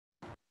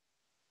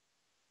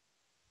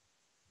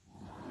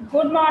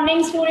Good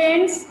morning,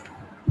 students.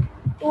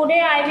 Today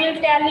I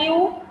will tell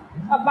you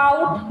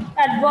about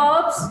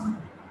adverbs.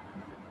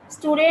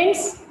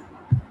 Students,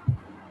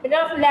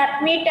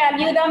 let me tell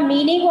you the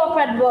meaning of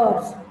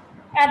adverbs.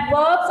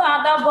 Adverbs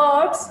are the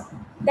words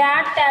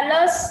that tell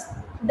us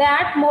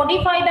that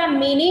modify the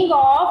meaning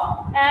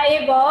of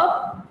a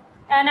verb,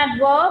 an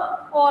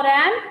adverb, or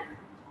an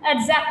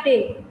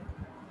adjective.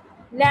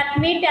 Let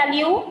me tell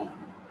you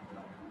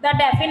the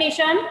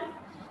definition.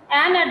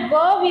 An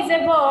adverb is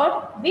a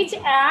word which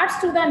adds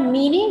to the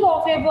meaning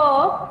of a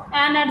verb,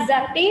 an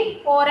adjective,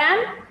 or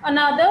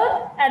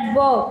another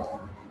adverb.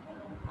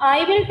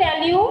 I will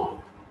tell you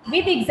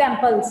with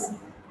examples.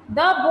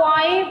 The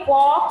boy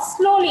walked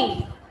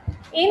slowly.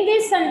 In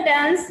this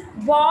sentence,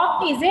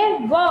 walk is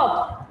a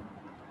verb,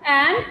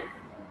 and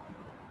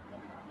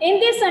in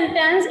this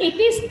sentence, it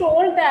is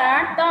told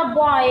that the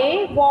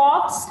boy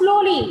walked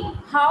slowly.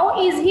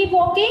 How is he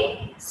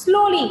walking?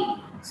 Slowly.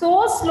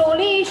 So,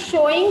 slowly is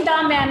showing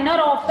the manner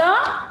of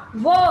the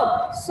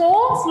verb.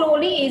 So,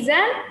 slowly is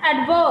an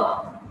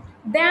adverb.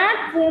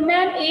 That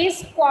woman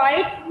is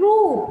quite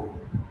rude.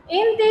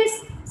 In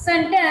this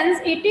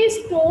sentence, it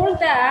is told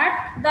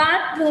that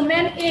that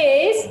woman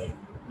is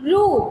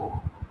rude.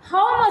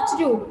 How much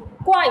rude?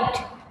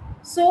 Quite.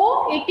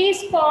 So, it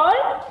is called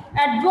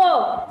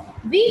adverb.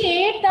 We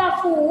ate the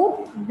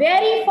food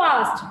very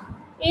fast.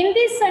 In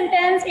this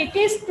sentence, it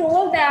is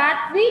told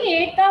that we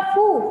ate the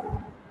food.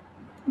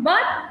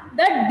 But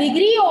the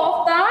degree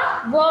of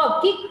the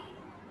verb,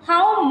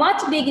 how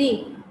much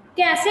degree,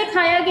 कैसे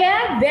खाया गया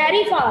है,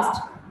 very fast.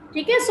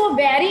 ठीक है, so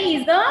very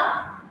is the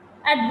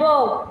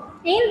adverb.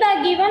 In the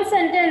given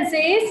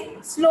sentences,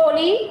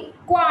 slowly,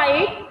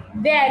 quite,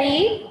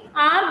 very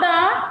are the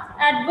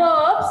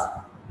adverbs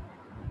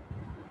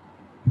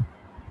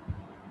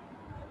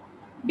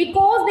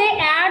because they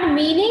add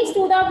meanings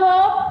to the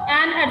verb,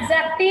 an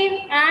adjective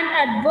and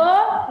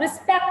adverb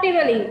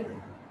respectively.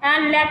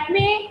 And let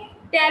me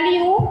tell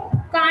you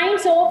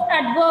kinds of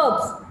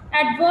adverbs.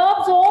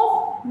 Adverbs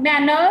of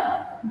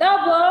manner, the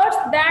words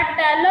that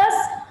tell us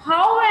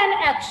how an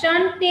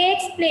action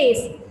takes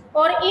place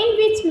or in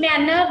which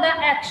manner the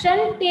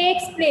action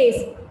takes place.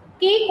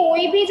 कि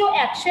कोई भी जो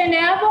action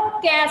है वो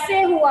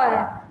कैसे हुआ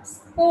है.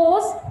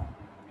 Suppose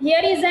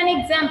here is an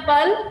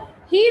example.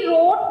 He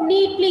wrote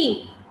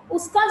neatly.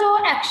 उसका जो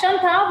एक्शन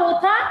था वो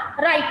था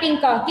राइटिंग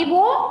का, कि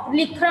वो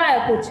लिख रहा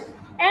है कुछ.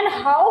 And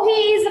how he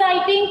is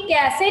writing,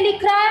 कैसे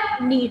लिख रहा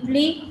है,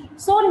 neatly.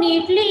 So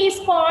neatly is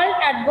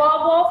called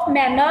adverb of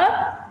manner.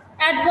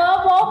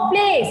 Adverb of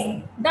place,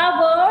 the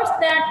words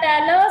that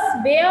tell us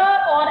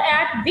where और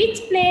eight which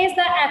place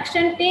the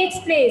action takes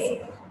place,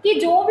 कि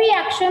जो भी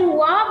एक्शन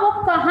हुआ वो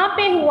कहाँ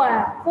पे हुआ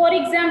है. For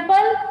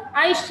example,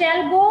 I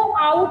shell go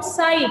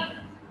outside.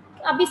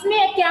 अब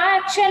इसमें क्या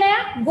एक्शन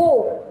है, गो,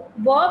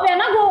 वर्ब है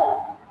ना गो,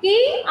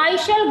 कि आई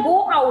शैल गो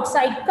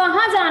आउटसाइड,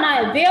 कहाँ जाना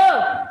है,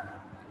 where,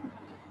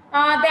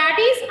 that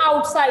is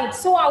outside.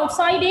 So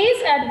outside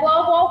is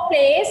adverb of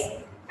place.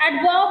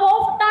 Adverb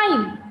of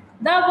time,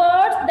 the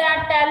words that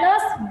tell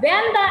us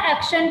when the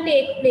action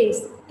take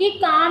place, कि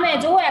काम है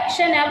जो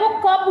एक्शन है वो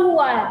कब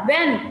हुआ है,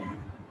 when.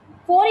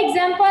 For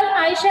example,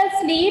 I shell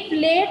sleep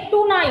late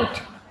to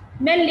night,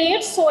 मैं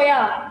लेट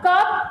सोया,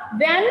 कब,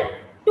 when,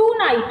 to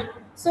night.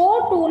 So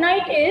to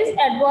night is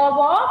adverb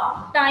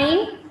of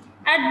time.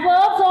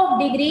 Adverbs of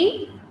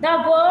degree, the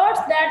words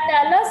that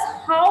tell us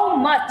how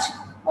much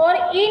or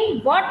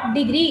in what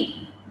degree,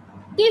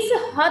 किस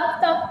हद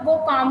तक वो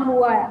काम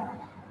हुआ है.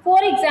 For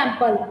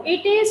example,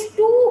 it is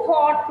too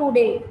hot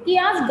today, कि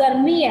आज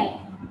गर्मी है,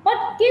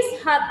 but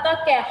किस हद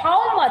तक है, how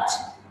much,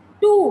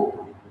 too.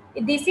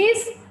 This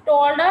is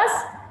told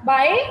us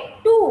by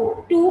to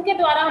के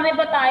द्वारा हमें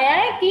बताया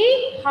है कि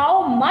how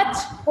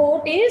much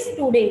hot is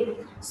today.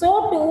 So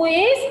to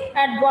is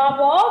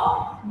adverb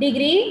of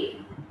degree.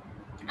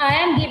 I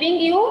am giving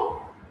you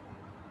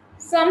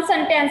some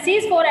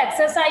sentences for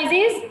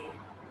exercises.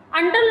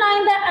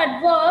 Underline the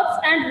adverbs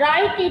and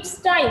write its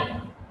type.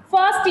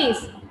 First is,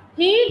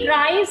 he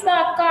drives the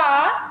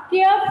car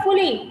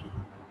carefully.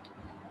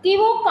 कि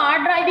वो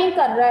car driving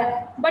कर रहा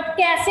है, but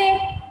कैसे,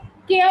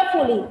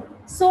 carefully.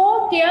 So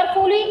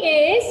carefully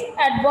is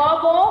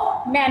adverb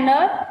of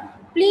manner.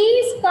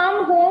 Please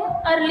come home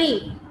early.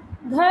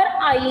 घर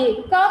आइए,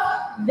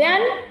 कब,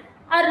 when,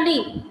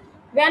 early.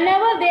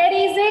 Whenever there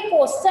is a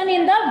question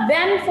in the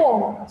when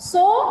form.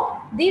 So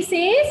this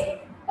is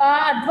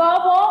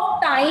adverb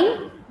of time.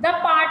 The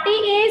party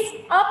is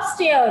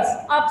upstairs.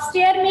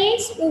 Upstairs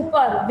means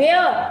ऊपर,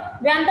 where.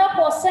 When the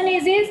question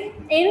is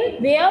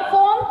in where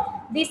form,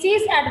 this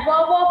is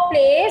adverb of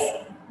place.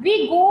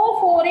 We go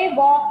for a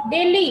walk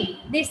daily.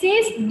 This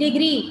is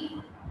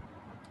degree.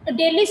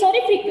 Daily,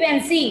 sorry,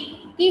 frequency,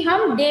 कि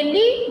हम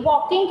daily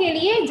walking के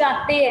लिए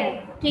जाते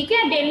हैं. ठीक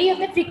है, daily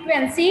होते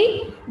frequency,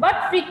 but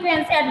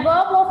frequency,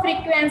 adverb of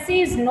frequency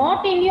is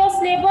not in your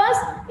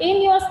syllabus.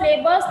 In your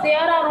syllabus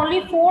there are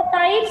only 4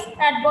 types: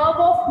 adverb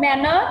of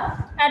manner,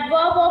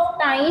 adverb of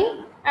time,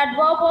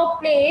 adverb of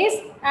place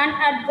and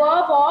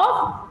adverb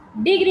of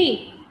degree.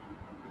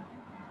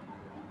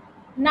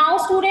 Now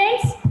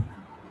students,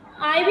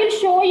 I will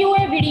show you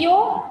a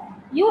video.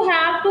 You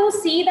have to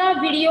see the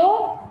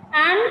video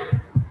and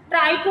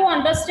try to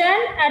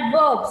understand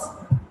adverbs.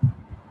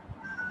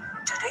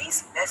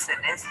 Today's lesson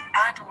is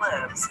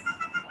adverbs.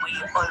 We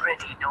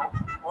already know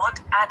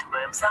what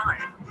adverbs are.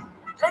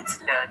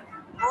 Let's learn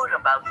more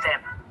about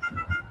them.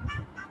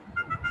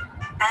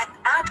 An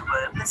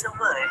adverb is a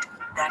word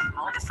that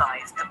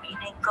modifies the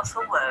meaning of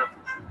a verb,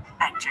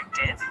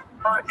 adjective,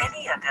 or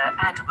any other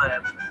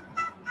adverb.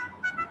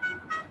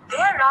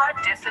 There are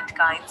different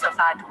kinds of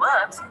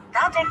adverbs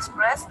that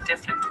express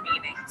different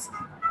meanings.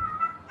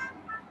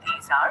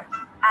 These are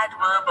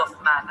adverb of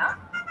manner,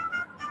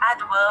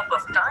 adverb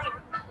of time,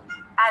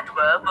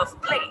 adverb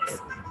of place,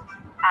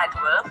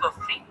 adverb of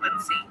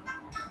frequency,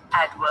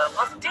 adverb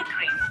of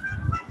degree.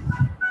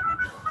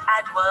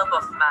 Adverb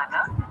of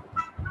manner.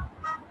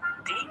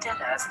 They tell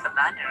us the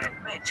manner in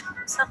which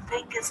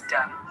something is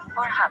done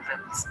or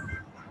happens.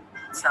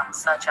 Some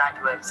such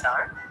adverbs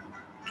are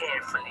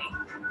carefully,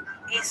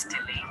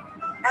 hastily,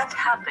 and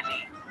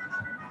happily.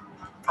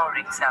 For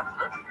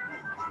example,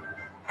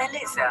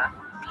 Eliza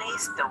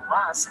placed the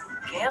vase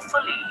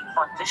carefully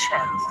on the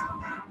shelf.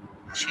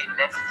 She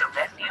left the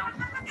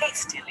venue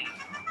hastily.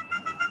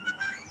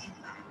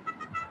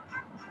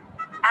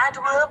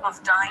 Adverb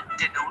of time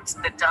denotes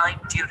the time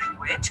during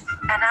which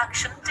an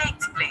action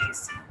takes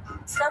place.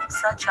 Some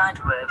such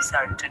adverbs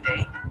are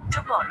today,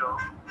 tomorrow,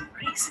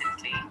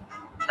 recently,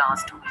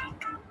 last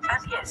week,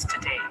 and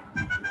yesterday.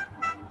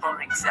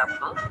 For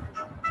example,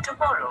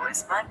 tomorrow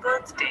is my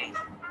birthday.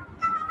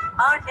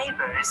 Our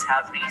neighbors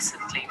have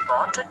recently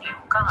bought a new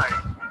car,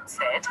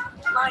 said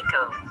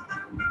Michael.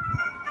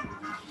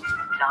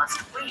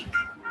 Last week,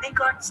 they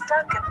got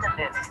stuck in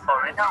the lift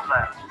for an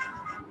hour.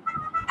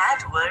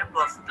 Adverb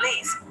of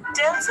place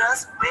tells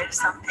us where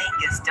something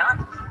is done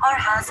or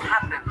has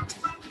happened.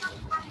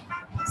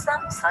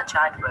 Some such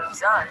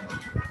adverbs are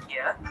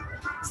here,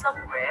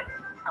 somewhere,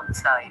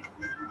 outside,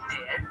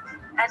 there,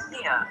 and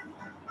near.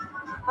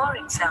 For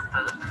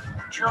example,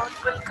 John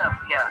will come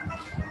here.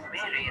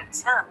 Mary and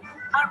Sam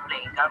are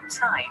playing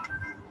outside.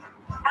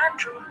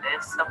 Andrew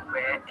lives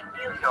somewhere in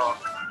New York.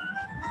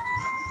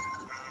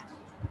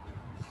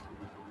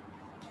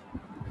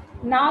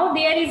 Now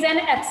there is an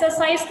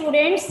exercise,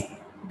 students.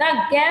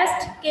 The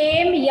guest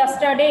came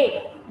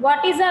yesterday.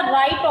 What is the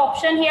right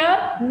option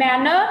here?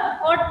 Manner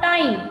or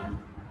time?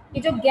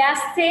 ये जो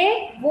guest थे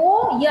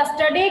वो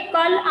yesterday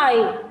कल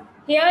आए.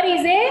 Here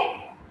is a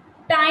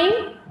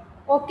time.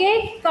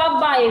 Okay,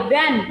 कब आए?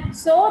 When.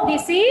 So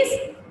this is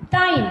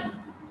time.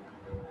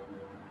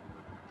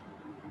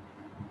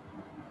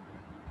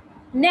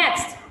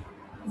 Next,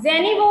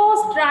 Zenny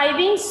was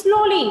driving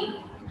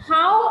slowly.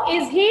 How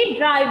is he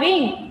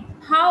driving?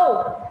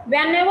 How?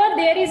 Whenever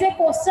there is a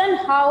question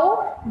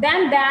how,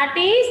 then that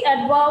is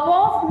adverb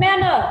of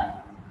manner.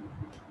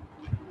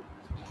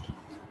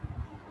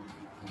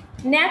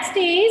 Next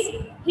is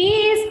he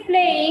is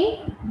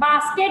playing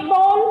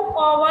basketball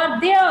over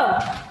there.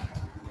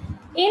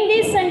 In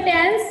this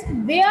sentence,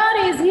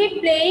 where is he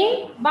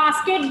playing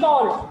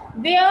basketball?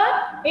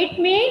 Where? It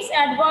means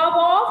adverb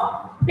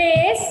of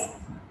place.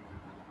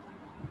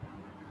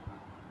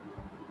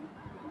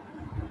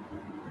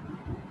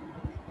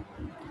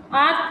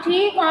 Our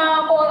three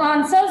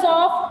answers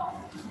of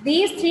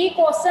these three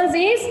questions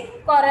is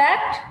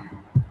correct.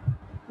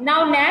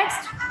 Now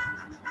next.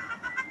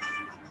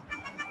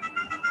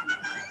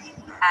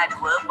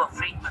 Adverb of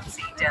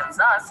frequency tells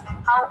us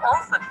how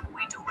often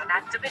we do an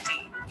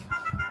activity.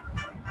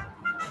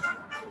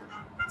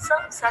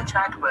 Some such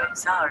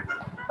adverbs are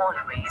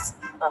always,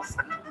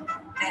 often,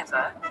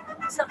 never,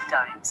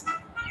 sometimes,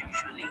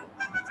 usually.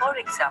 For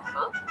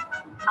example,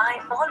 I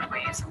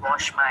always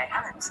wash my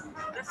hands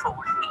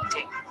before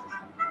eating.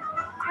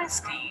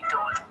 Christy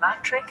told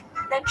Patrick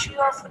that she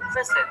often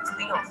visits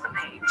the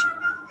orphanage.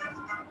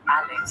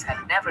 Alex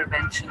had never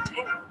mentioned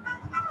him.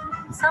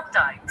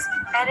 Sometimes,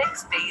 Eric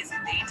stays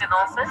late in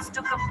office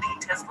to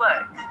complete his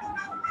work.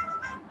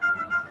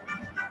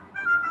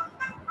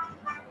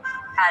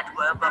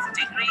 Adverb of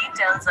degree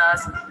tells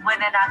us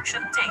when an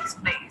action takes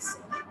place.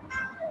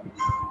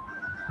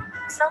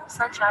 Some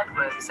such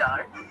adverbs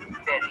are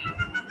very,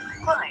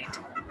 quite,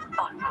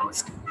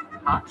 almost,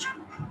 much,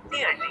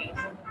 nearly,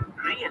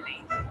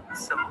 really,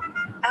 so,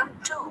 and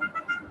too.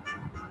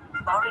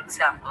 For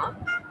example,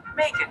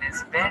 Megan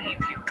is very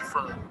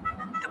beautiful.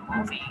 The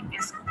movie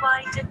is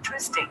quite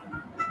interesting.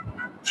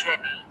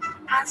 Jenny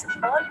has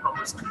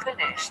almost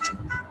finished.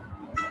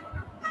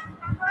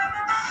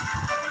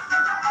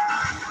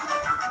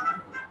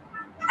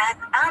 An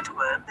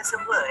adverb is a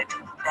word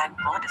that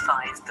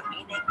modifies the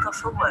meaning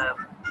of a verb,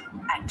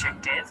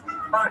 adjective,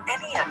 or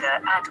any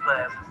other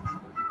adverb.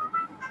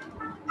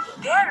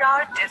 There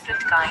are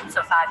different kinds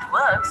of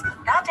adverbs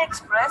that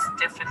express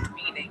different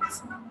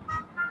meanings.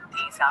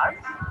 These are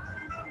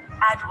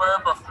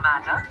adverb of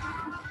manner,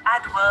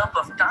 adverb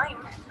of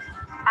time,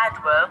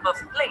 adverb of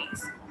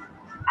place,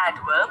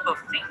 adverb of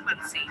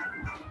frequency,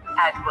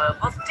 adverb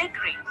of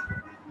degree.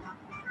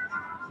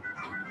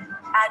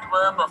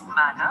 Adverb of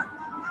manner.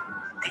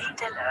 They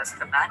tell us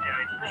the manner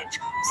in which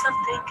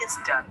something is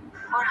done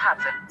or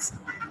happens.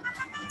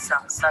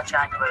 Some such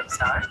adverbs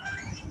are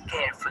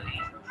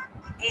carefully,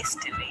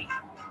 hastily,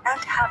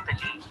 and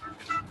happily.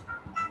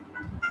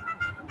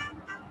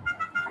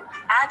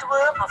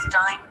 Adverb of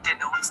time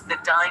denotes the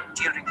time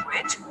during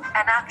which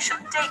an action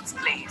takes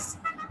place.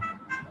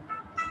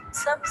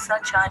 Some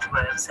such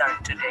adverbs are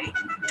today,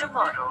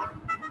 tomorrow,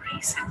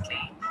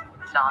 recently,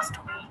 last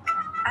week,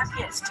 and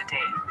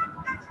yesterday.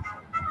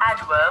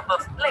 Adverb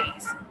of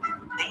place.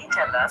 They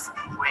tell us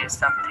where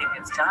something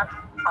is done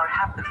or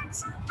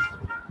happens.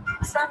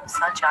 Some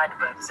such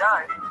adverbs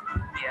are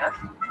here,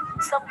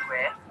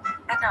 somewhere,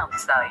 and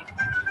outside,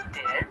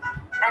 there,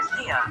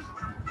 and near.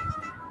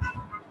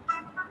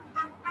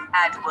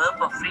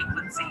 Adverb of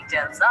frequency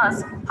tells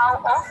us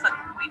how often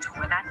we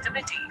do an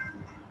activity.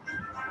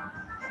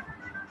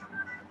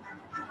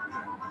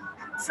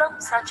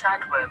 Some such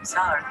adverbs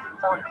are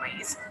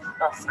always,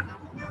 often,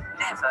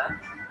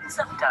 never,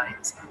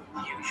 sometimes,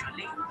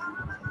 usually.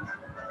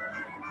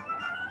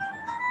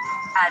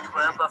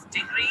 Adverb of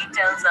degree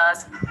tells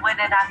us when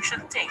an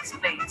action takes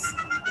place.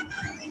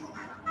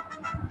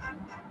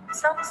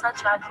 Some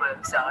such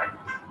adverbs are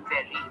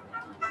very,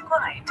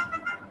 quite,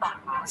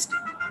 almost,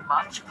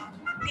 much,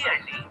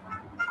 nearly,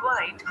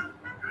 quite,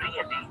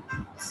 really,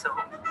 so,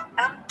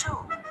 and to.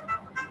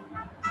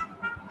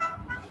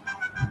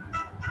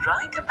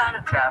 Write a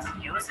paragraph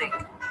using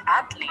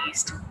at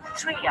least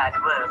 3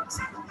 adverbs.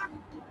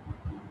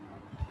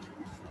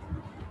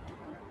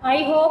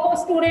 I hope,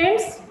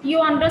 students, you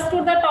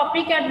understood the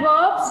topic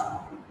adverbs.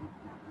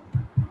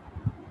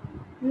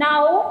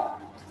 Now,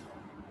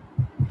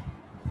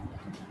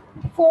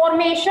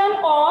 formation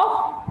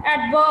of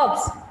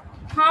adverbs.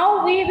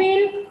 How we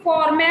will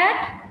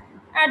format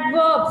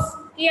adverbs.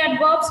 कि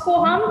adverbs को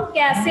हम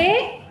कैसे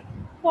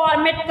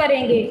format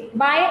करेंगे?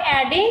 By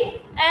adding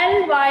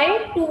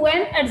ly to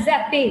an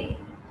adjective.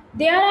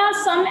 There are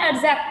some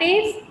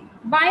adjectives.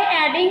 By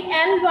adding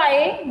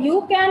ly,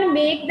 you can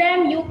make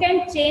them, you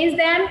can change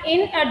them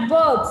in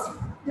adverbs.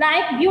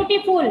 Like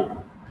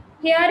beautiful.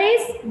 Here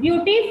is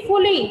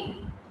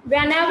beautifully.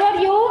 Whenever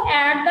you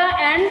at the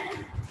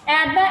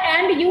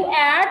end you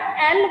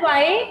add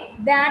ly,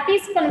 that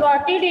is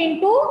converted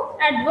into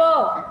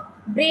adverb.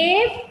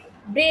 Brave,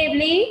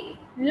 bravely,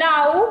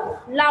 loud,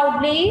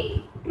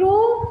 loudly,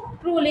 true,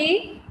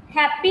 truly,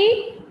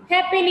 happy,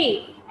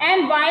 happily.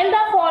 And while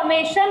the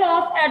formation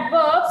of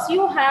adverbs,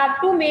 you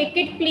have to make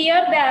it clear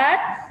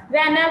that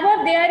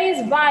whenever there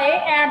is y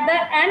at the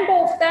end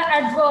of the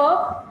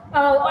adverb,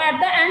 at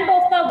the end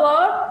of the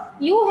word,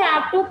 you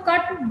have to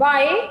cut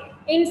y.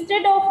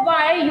 Instead of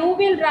y, you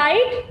will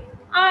write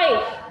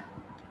I.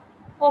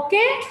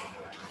 Okay?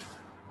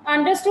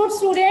 Understood,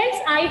 students?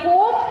 I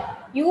hope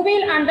you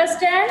will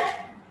understand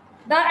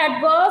the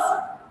adverbs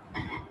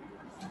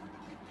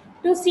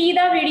to see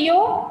the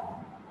video.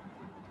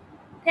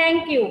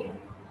 Thank you.